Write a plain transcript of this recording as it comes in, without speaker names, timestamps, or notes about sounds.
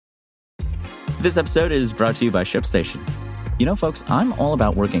This episode is brought to you by ShipStation. You know, folks, I'm all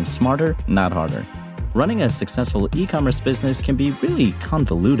about working smarter, not harder. Running a successful e-commerce business can be really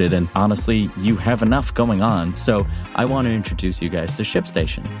convoluted, and honestly, you have enough going on, so I want to introduce you guys to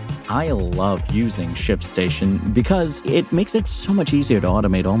ShipStation. I love using ShipStation because it makes it so much easier to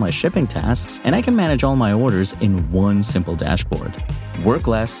automate all my shipping tasks, and I can manage all my orders in one simple dashboard. Work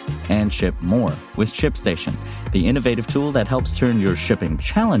less and ship more with ShipStation, the innovative tool that helps turn your shipping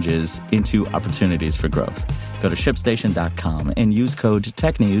challenges into opportunities for growth. Go to ShipStation.com and use code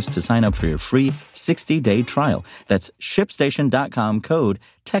TechNews to sign up for your free 60-day trial. That's ShipStation.com, code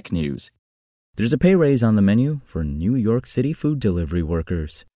TechNews. There's a pay raise on the menu for New York City food delivery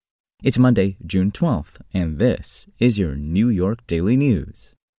workers. It's Monday, June 12th, and this is your New York Daily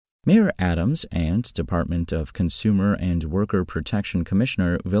News. Mayor Adams and Department of Consumer and Worker Protection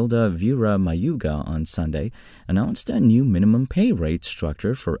Commissioner Vilda Vera Mayuga on Sunday announced a new minimum pay rate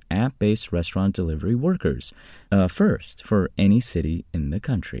structure for app-based restaurant delivery workers, a first for any city in the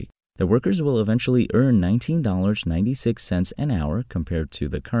country. The workers will eventually earn $19.96 an hour compared to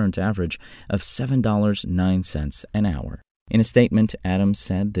the current average of $7.09 an hour. In a statement, Adams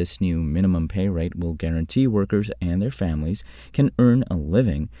said this new minimum pay rate will guarantee workers and their families can earn a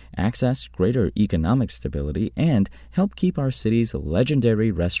living, access greater economic stability, and help keep our city's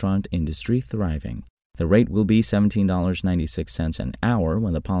legendary restaurant industry thriving. The rate will be $17.96 an hour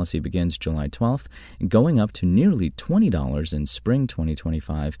when the policy begins July 12th, going up to nearly $20 in spring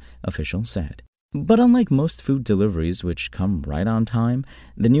 2025, officials said. But unlike most food deliveries, which come right on time,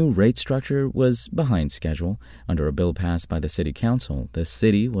 the new rate structure was behind schedule. Under a bill passed by the city council, the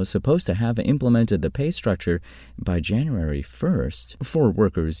city was supposed to have implemented the pay structure by January 1st for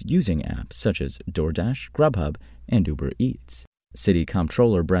workers using apps such as DoorDash, Grubhub, and Uber Eats. City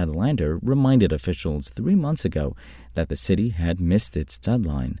Comptroller Brad Lander reminded officials 3 months ago that the city had missed its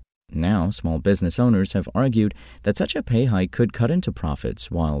deadline. Now, small business owners have argued that such a pay hike could cut into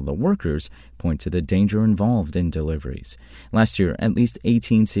profits, while the workers point to the danger involved in deliveries. Last year, at least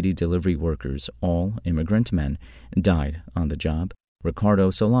 18 city delivery workers, all immigrant men, died on the job.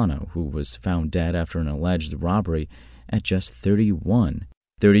 Ricardo Solano, who was found dead after an alleged robbery at just 31.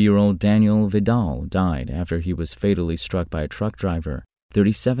 30-year-old Daniel Vidal died after he was fatally struck by a truck driver.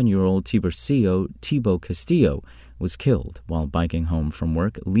 37-year-old Tiburcio Thibaut Castillo was killed while biking home from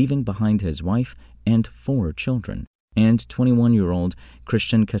work, leaving behind his wife and 4 children. And 21-year-old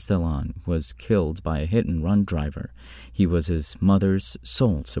Christian Castellan was killed by a hit-and-run driver. He was his mother's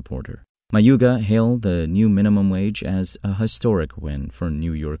sole supporter. Mayuga hailed the new minimum wage as a historic win for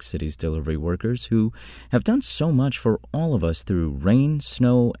New York City's delivery workers who have done so much for all of us through rain,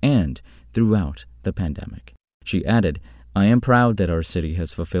 snow, and throughout the pandemic. She added, "I am proud that our city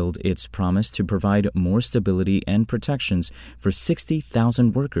has fulfilled its promise to provide more stability and protections for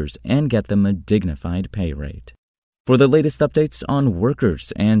 60,000 workers and get them a dignified pay rate." For the latest updates on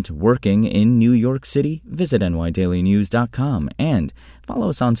workers and working in New York City, visit nydailynews.com and follow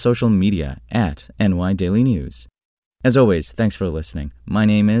us on social media at nydailynews. As always, thanks for listening. My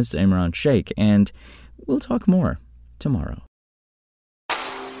name is Imran Sheikh, and we'll talk more tomorrow.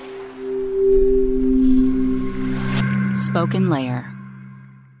 Spoken Layer.